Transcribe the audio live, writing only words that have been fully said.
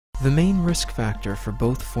The main risk factor for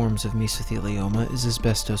both forms of mesothelioma is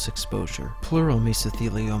asbestos exposure. Pleural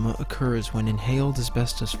mesothelioma occurs when inhaled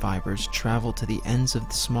asbestos fibers travel to the ends of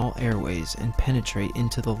the small airways and penetrate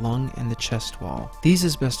into the lung and the chest wall. These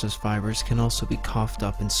asbestos fibers can also be coughed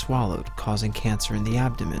up and swallowed, causing cancer in the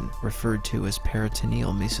abdomen, referred to as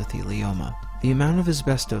peritoneal mesothelioma. The amount of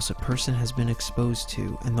asbestos a person has been exposed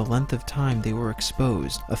to and the length of time they were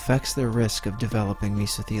exposed affects their risk of developing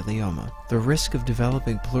mesothelioma. The risk of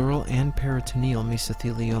developing pleural and peritoneal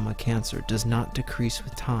mesothelioma cancer does not decrease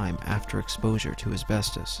with time after exposure to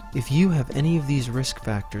asbestos. If you have any of these risk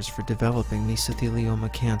factors for developing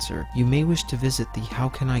mesothelioma cancer, you may wish to visit the How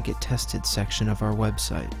Can I Get Tested section of our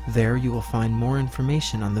website. There you will find more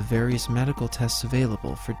information on the various medical tests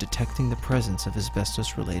available for detecting the presence of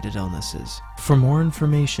asbestos-related illnesses. For more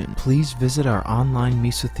information, please visit our online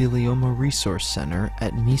mesothelioma resource center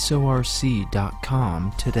at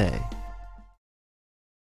mesorc.com today.